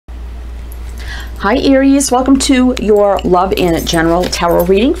Hi Aries, welcome to your love and general tarot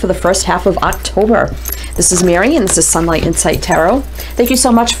reading for the first half of October. This is Mary and this is Sunlight Insight Tarot. Thank you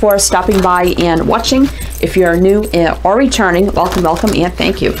so much for stopping by and watching. If you're new or returning, welcome, welcome, and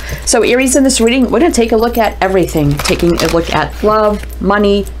thank you. So Aries, in this reading, we're going to take a look at everything. Taking a look at love,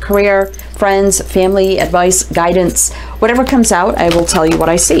 money, career, friends, family, advice, guidance. Whatever comes out, I will tell you what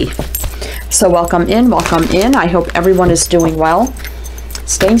I see. So welcome in, welcome in. I hope everyone is doing well,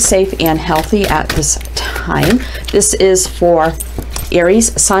 staying safe and healthy at this time. This is for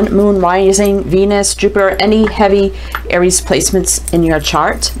Aries, Sun, Moon, Rising, Venus, Jupiter, any heavy Aries placements in your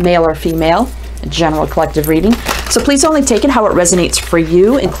chart, male or female, general collective reading. So please only take it how it resonates for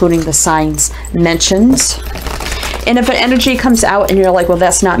you, including the signs mentioned. And if an energy comes out and you're like, well,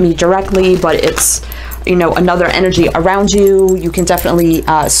 that's not me directly, but it's, you know, another energy around you, you can definitely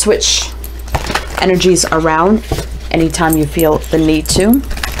switch energies around anytime you feel the need to.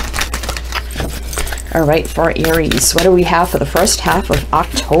 All right, for Aries, what do we have for the first half of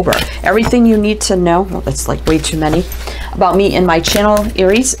October? Everything you need to know, well, that's like way too many, about me and my channel,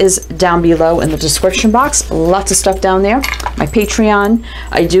 Aries, is down below in the description box. Lots of stuff down there. My Patreon,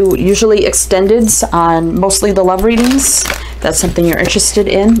 I do usually extendeds on mostly the love readings. That's something you're interested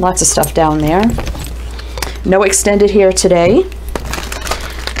in. Lots of stuff down there. No extended here today.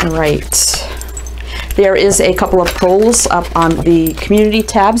 All right. There is a couple of polls up on the community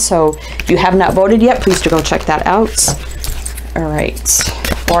tab, so if you have not voted yet, please do go check that out. All right,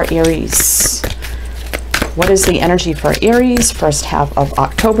 for Aries, what is the energy for Aries? First half of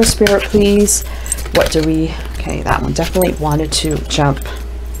October, Spirit, please. What do we, okay, that one definitely wanted to jump.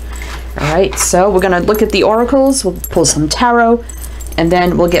 All right, so we're gonna look at the oracles, we'll pull some tarot, and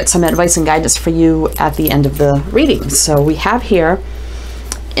then we'll get some advice and guidance for you at the end of the reading. So we have here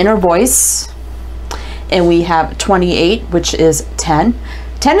Inner Voice, and we have 28, which is 10.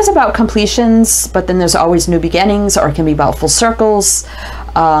 10 is about completions, but then there's always new beginnings, or it can be about full circles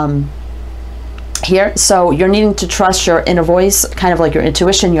here. So you're needing to trust your inner voice, kind of like your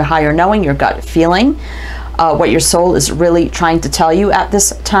intuition, your higher knowing, your gut feeling, what your soul is really trying to tell you at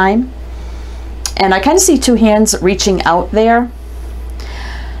this time. And I kind of see two hands reaching out there.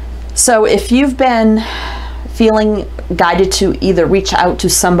 So if you've been feeling guided to either reach out to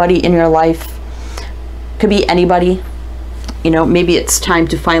somebody in your life, could be anybody, you know, maybe it's time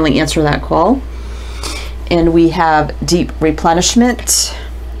to finally answer that call. And we have deep replenishment,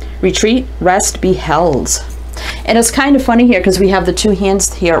 retreat, rest, be held. And it's kind of funny here because we have the two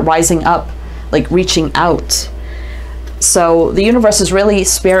hands here rising up, like reaching out. So the universe is really,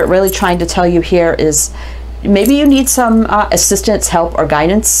 Spirit really trying to tell you here is maybe you need some assistance, help, or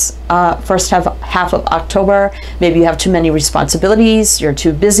guidance first half of October. Maybe you have too many responsibilities, you're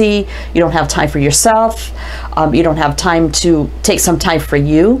too busy, you don't have time for yourself, you don't have time to take some time for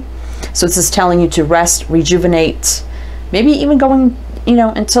you. So this is telling you to rest, rejuvenate, maybe even going, you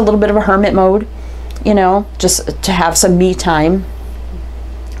know, into a little bit of a hermit mode, you know, just to have some me time.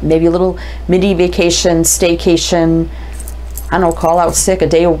 Maybe a little mini vacation, staycation, I don't know, call out sick, a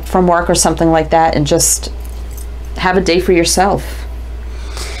day from work or something like that, and just have a day for yourself.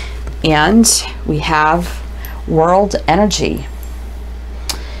 And we have world energy,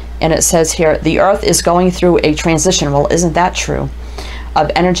 and it says here the earth is going through a transition. Well, isn't that true?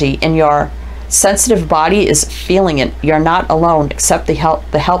 Of energy, and your sensitive body is feeling it. You're not alone. Accept the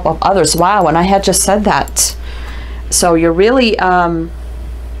help of others. Wow, and I had just said that. So you're really I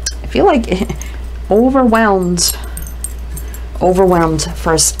feel like overwhelmed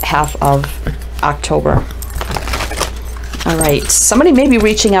first half of October. All right, somebody may be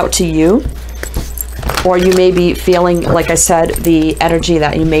reaching out to you, or you may be feeling, like I said, the energy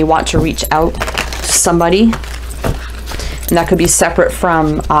that you may want to reach out to somebody, and that could be separate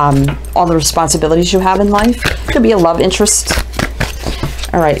from all the responsibilities you have in life. It could be a love interest.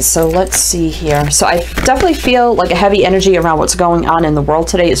 All right, so let's see here. So I definitely feel like a heavy energy around what's going on in the world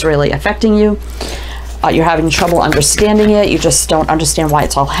today is really affecting you. You're having trouble understanding it. You just don't understand why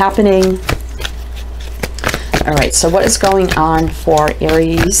it's all happening. All right, so what is going on for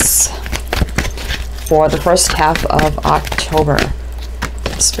Aries for the first half of October?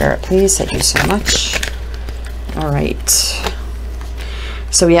 Spirit, please. Thank you so much. All right.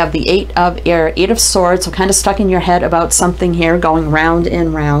 So we have the Eight of Swords. So kind of stuck in your head about something here, going round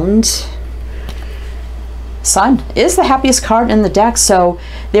and round. Sun is the happiest card in the deck, so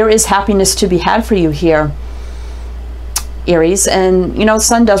there is happiness to be had for you here, Aries. And you know,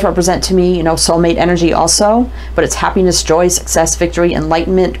 Sun does represent to me, you know, soulmate energy also, but it's happiness, joy, success, victory,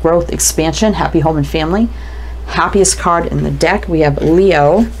 enlightenment, growth, expansion, happy home and family. Happiest card in the deck, we have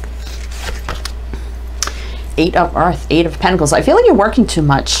Leo. 8 of Earth, 8 of Pentacles. I feel like you're working too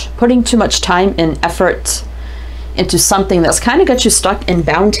much, putting too much time and effort into something that's kind of got you stuck and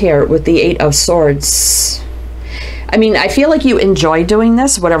bound here with the 8 of Swords. I mean, I feel like you enjoy doing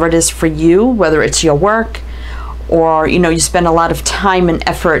this, whatever it is for you, whether it's your work or, you know, you spend a lot of time and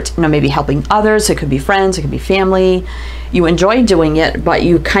effort, you know, maybe helping others. It could be friends, it could be family. You enjoy doing it, but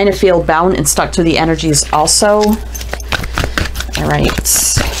you kind of feel bound and stuck to the energies also. All right.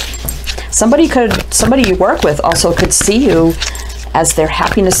 Somebody you work with also could see you as their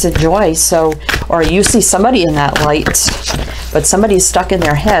happiness and joy. So, or you see somebody in that light, but somebody's stuck in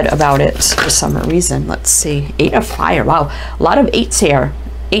their head about it for some reason. Let's see. 8 of Fire. Wow. A lot of 8s here.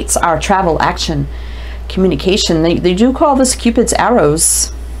 8s are travel, action, communication. They do call this Cupid's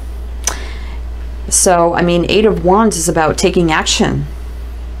arrows. So, I mean, 8 of Wands is about taking action.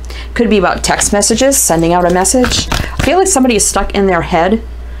 Could be about text messages, sending out a message. I feel like somebody is stuck in their head,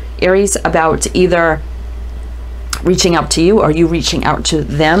 Aries, about either reaching out to you or you reaching out to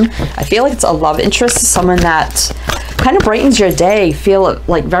them. I feel like it's a love interest, someone that kind of brightens your day, feel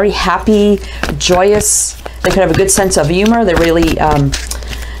like very happy, joyous. They could have a good sense of humor. They really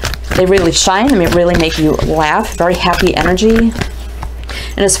shine. They really make you laugh. Very happy energy.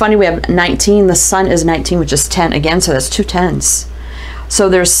 And it's funny, we have 19. The sun is 19, which is 10 again, so that's 2 10s. So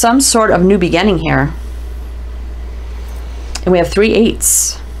there's some sort of new beginning here. And we have 3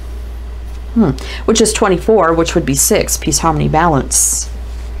 8s. Which is 24, which would be 6. Peace, harmony, balance.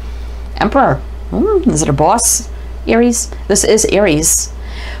 Emperor. Is it a boss, Aries? This is Aries.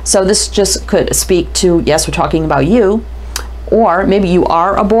 So this just could speak to, yes, we're talking about you. Or maybe you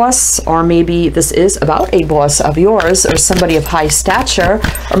are a boss, or maybe this is about a boss of yours, or somebody of high stature,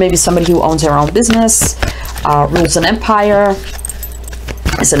 or maybe somebody who owns their own business, rules an empire,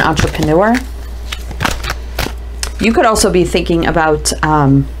 is an entrepreneur. You could also be thinking about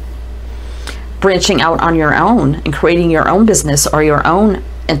branching out on your own and creating your own business or your own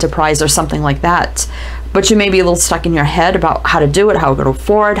enterprise or something like that. But you may be a little stuck in your head about how to do it, how to go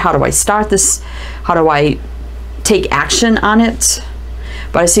forward, how do I start this, how do I take action on it.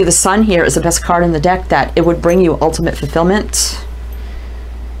 But I see the Sun here is the best card in the deck, that it would bring you ultimate fulfillment.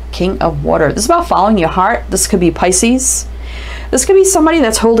 King of Water. This is about following your heart. This could be Pisces. This could be somebody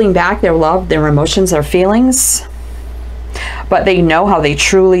that's holding back their love, their emotions, their feelings, but they know how they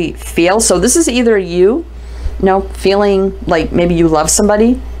truly feel. So this is either you know, feeling like maybe you love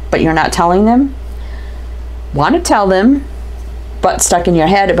somebody, but you're not telling them, want to tell them, but stuck in your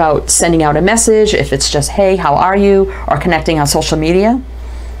head about sending out a message, if it's just, hey, how are you, or connecting on social media.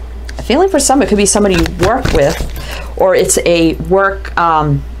 I feel like for some, it could be somebody you work with, or it's a work,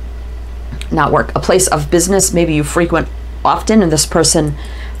 not work, a place of business, maybe you frequent often, and this person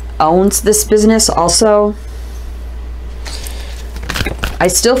owns this business also. I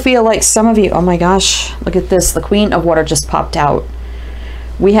still feel like some of you, oh my gosh, look at this. The Queen of Water just popped out.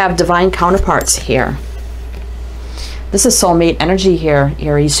 We have divine counterparts here. This is soulmate energy here,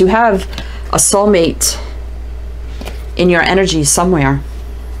 Aries. You have a soulmate in your energy somewhere.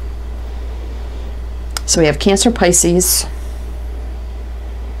 So we have Cancer, Pisces.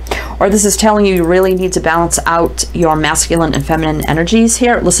 Or this is telling you you really need to balance out your masculine and feminine energies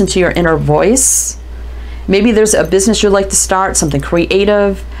here. Listen to your inner voice. Maybe there's a business you'd like to start, something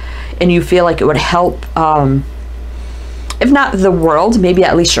creative, and you feel like it would help, if not the world, maybe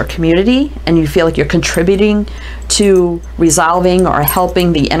at least your community, and you feel like you're contributing to resolving or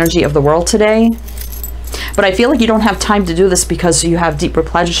helping the energy of the world today. But I feel like you don't have time to do this because you have deep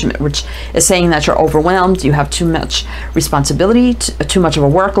replenishment, which is saying that you're overwhelmed, you have too much responsibility, too much of a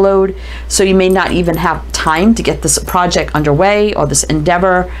workload, so you may not even have time to get this project underway or this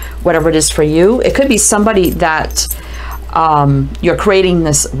endeavor, whatever it is for you. It could be somebody that you're creating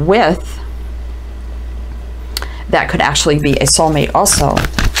this with that could actually be a soulmate also.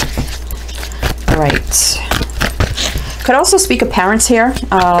 All right. Could also speak of parents here.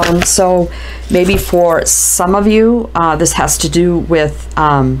 So maybe for some of you, this has to do with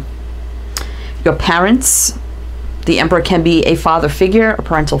your parents. The Emperor can be a father figure, a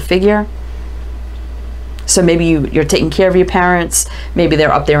parental figure. So maybe you're taking care of your parents. Maybe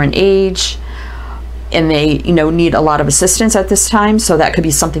they're up there in age and they, you know, need a lot of assistance at this time. So that could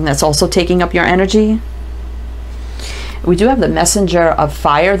be something that's also taking up your energy. We do have the Messenger of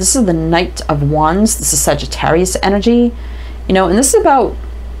Fire. This is the Knight of Wands. This is Sagittarius energy, you know, and this is about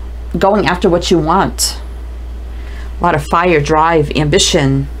going after what you want. A lot of fire, drive,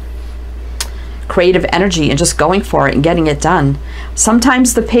 ambition, creative energy, and just going for it and getting it done.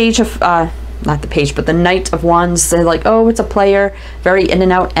 Sometimes the Page of, not the Page, but the Knight of Wands, they're like, oh, it's a player, very in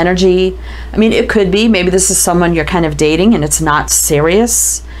and out energy. I mean, it could be, maybe this is someone you're kind of dating and it's not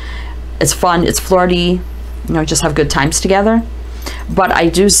serious. It's fun, it's flirty. you know, just have good times together. But I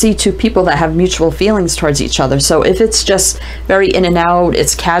do see two people that have mutual feelings towards each other. So if it's just very in and out,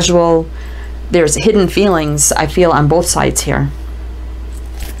 it's casual, there's hidden feelings, I feel, on both sides here.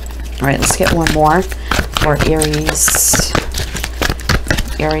 All right, let's get one more for Aries.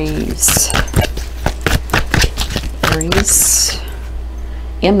 Aries. Aries.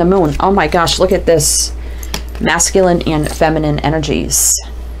 And the moon. Oh my gosh, look at this. Masculine and feminine energies.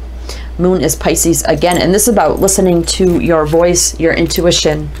 Moon is Pisces again, and this is about listening to your voice, your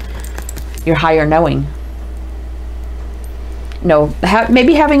intuition, your higher knowing. You know,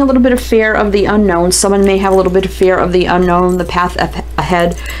 maybe having a little bit of fear of the unknown. Someone may have a little bit of fear of the unknown, the path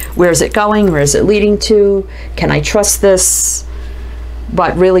ahead. Where is it going? Where is it leading to? Can I trust this?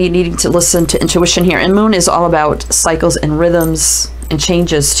 But really needing to listen to intuition here. And moon is all about cycles and rhythms and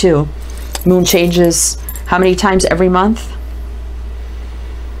changes too. Moon changes how many times every month?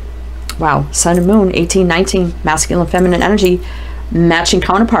 Wow, sun and moon, 18, 19, masculine and feminine energy, matching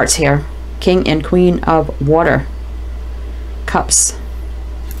counterparts here. King and Queen of Water. Cups.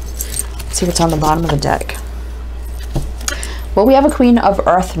 Let's see what's on the bottom of the deck. Well, we have a Queen of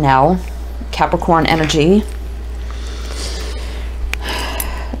Earth now, Capricorn energy.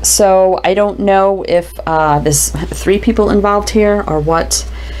 So I don't know if there's 3 people involved here or what,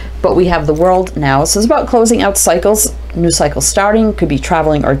 but we have the World now. So it's about closing out cycles, new cycle starting, could be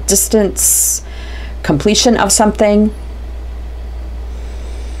traveling or distance, completion of something.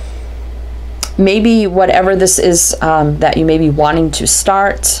 Maybe whatever this is that you may be wanting to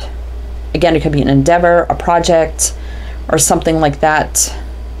start. Again, it could be an endeavor, a project, or something like that.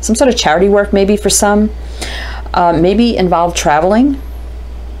 Some sort of charity work maybe for some. Maybe involve traveling.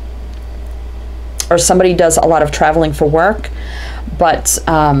 Or somebody does a lot of traveling for work. But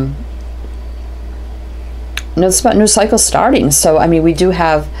you know, it's about new cycle starting. So I mean, we do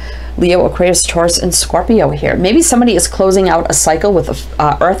have Leo, Aquarius, Taurus, and Scorpio here. Maybe somebody is closing out a cycle with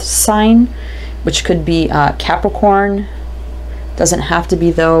a earth sign, which could be Capricorn. Doesn't have to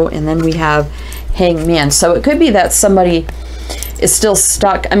be though. And then we have Hangman. So it could be that somebody is still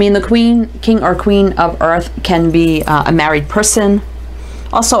stuck. I mean, the king or queen of earth can be a married person.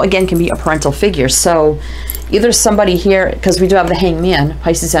 Also, again, can be a parental figure. So either somebody here, because we do have the Hangman,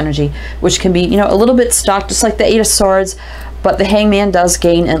 Pisces energy, which can be, you know, a little bit stuck, just like the Eight of Swords, but the Hangman does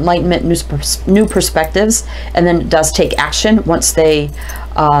gain enlightenment, new perspectives, and then does take action once they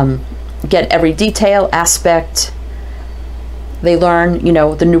get every detail, aspect. They learn, you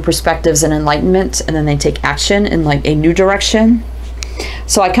know, the new perspectives and enlightenment, and then they take action in like a new direction.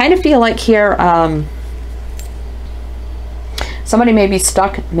 So I kind of feel like here, somebody may be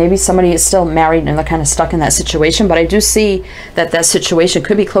stuck, maybe somebody is still married and they're kind of stuck in that situation, but I do see that that situation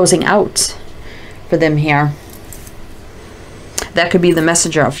could be closing out for them here. That could be the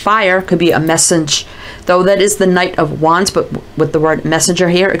messenger of fire, could be a message, though that is the Knight of Wands, but with the word messenger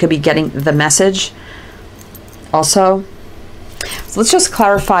here, it could be getting the message also. So let's just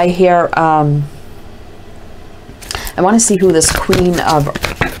clarify here. I want to see who this Queen of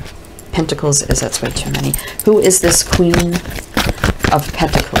Pentacles is. That's way too many. Who is this Queen of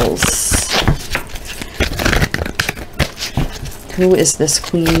Pentacles? Who is this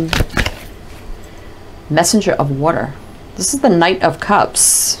Queen? Messenger of Water. This is the Knight of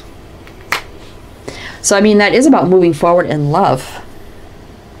Cups. So, I mean, that is about moving forward in love.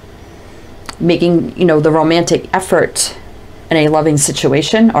 Making, you know, the romantic effort in a loving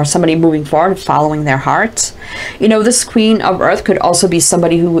situation, or somebody moving forward, following their heart. You know, this Queen of Earth could also be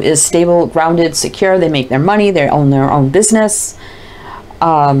somebody who is stable, grounded, secure. They make their money. They own their own business.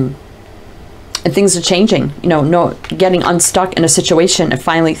 And things are changing. You know, getting unstuck in a situation, and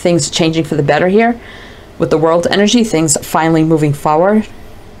finally things are changing for the better here. With the World energy, things finally moving forward.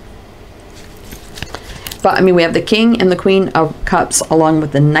 But, I mean, we have the King and the Queen of Cups along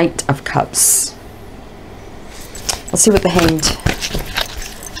with the Knight of Cups. Let's see what the Hanged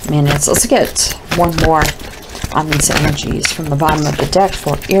Man is. Let's get one more on these energies from the bottom of the deck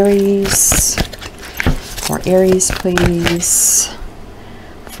for Aries. For Aries, please.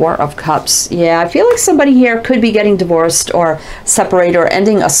 Four of Cups. Yeah, I feel like somebody here could be getting divorced or separated or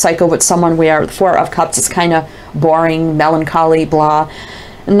ending a cycle with someone where the Four of Cups is kind of boring, melancholy, blah.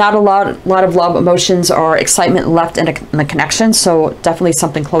 Not a lot of love, emotions, or excitement left in the connection. So definitely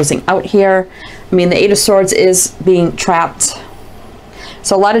something closing out here. I mean, the Eight of Swords is being trapped.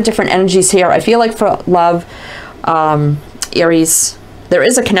 So a lot of different energies here. I feel like for love, Aries, there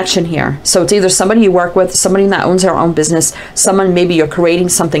is a connection here. So it's either somebody you work with, somebody that owns their own business, someone maybe you're creating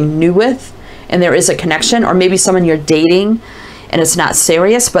something new with, and there is a connection, or maybe someone you're dating and it's not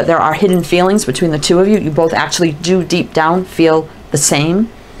serious, but there are hidden feelings between the two of you. You both actually do deep down feel the same.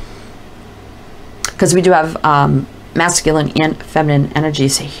 because we do have masculine and feminine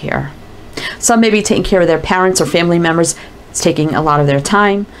energies here. Some may be taking care of their parents or family members. It's taking a lot of their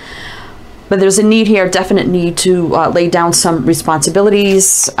time. But there's a need here, definite need to lay down some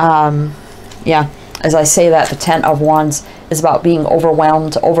responsibilities. Yeah, as I say that, the 10 of Wands is about being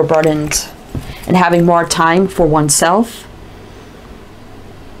overwhelmed, overburdened, and having more time for oneself.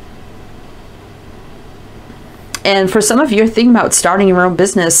 And for some of you, you're thinking about starting your own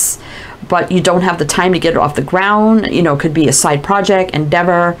business, but you don't have the time to get it off the ground. You know, it could be a side project,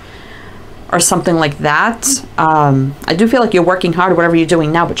 endeavor, or something like that. I do feel like you're working hard, whatever you're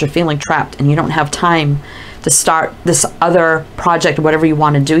doing now, but you're feeling trapped and you don't have time to start this other project, whatever you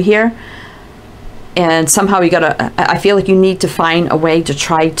want to do here. And somehow you gotta, I feel like you need to find a way to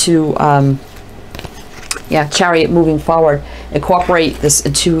try to, yeah, Chariot, moving forward, incorporate this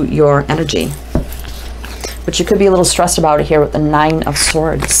into your energy. But you could be a little stressed about it here with the 9 of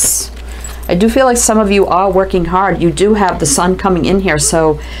Swords. I do feel like some of you are working hard. You do have the sun coming in here,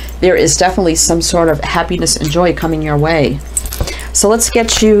 so there is definitely some sort of happiness and joy coming your way. So let's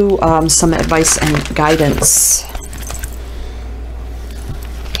get you some advice and guidance.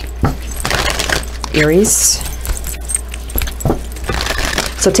 Aries.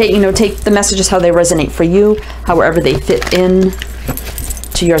 So take the messages how they resonate for you, however they fit in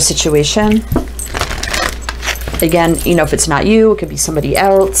to your situation. Again, you know, if it's not you, it could be somebody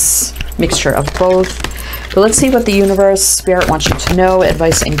else, mixture of both. But let's see what the universe, Spirit wants you to know.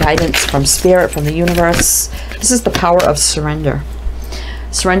 Advice and guidance from Spirit, from the universe. This is the power of surrender.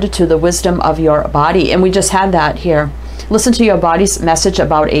 Surrender to the wisdom of your body. And we just had that here. Listen to your body's message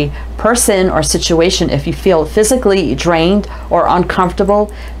about a person or situation. If you feel physically drained or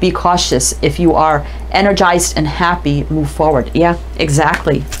uncomfortable, be cautious. If you are energized and happy, move forward. Yeah,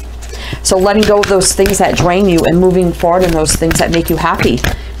 exactly. So letting go of those things that drain you and moving forward in those things that make you happy.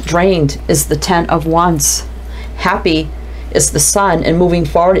 Drained is the 10 of Wands. Happy is the Sun, and moving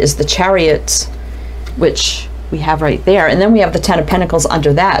forward is the Chariot, which we have right there. And then we have the 10 of Pentacles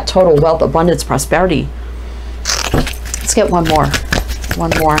under that. Total wealth, abundance, prosperity. Let's get one more.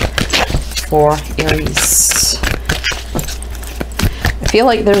 One more for Aries. I feel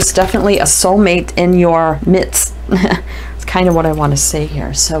like there's definitely a soulmate in your midst. It's kind of what I want to say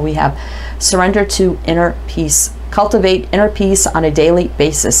here. So we have surrender to inner peace. Cultivate inner peace on a daily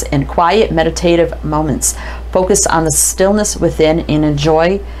basis in quiet, meditative moments. Focus on the stillness within and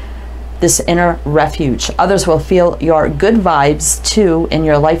enjoy this inner refuge. Others will feel your good vibes too, and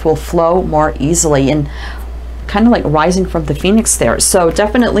your life will flow more easily. And kind of like rising from the phoenix there. So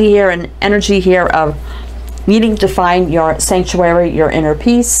definitely here an energy here of needing to find your sanctuary, your inner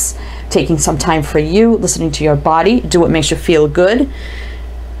peace, taking some time for you, listening to your body, do what makes you feel good,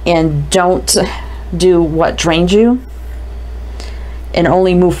 and don't do what drains you, and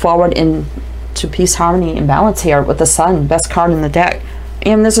only move forward into peace, harmony, and balance here with the Sun, best card in the deck.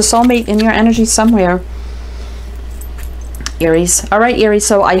 And there's a soulmate in your energy somewhere, Aries. All right, Aries,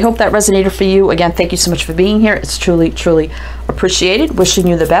 so I hope that resonated for you. Again, thank you so much for being here. It's truly, truly appreciated. Wishing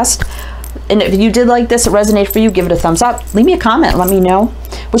you the best. And if you did like this, it resonated for you, give it a thumbs up. Leave me a comment. Let me know.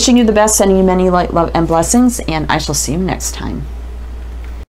 Wishing you the best, sending you many light, love, and blessings. And I shall see you next time.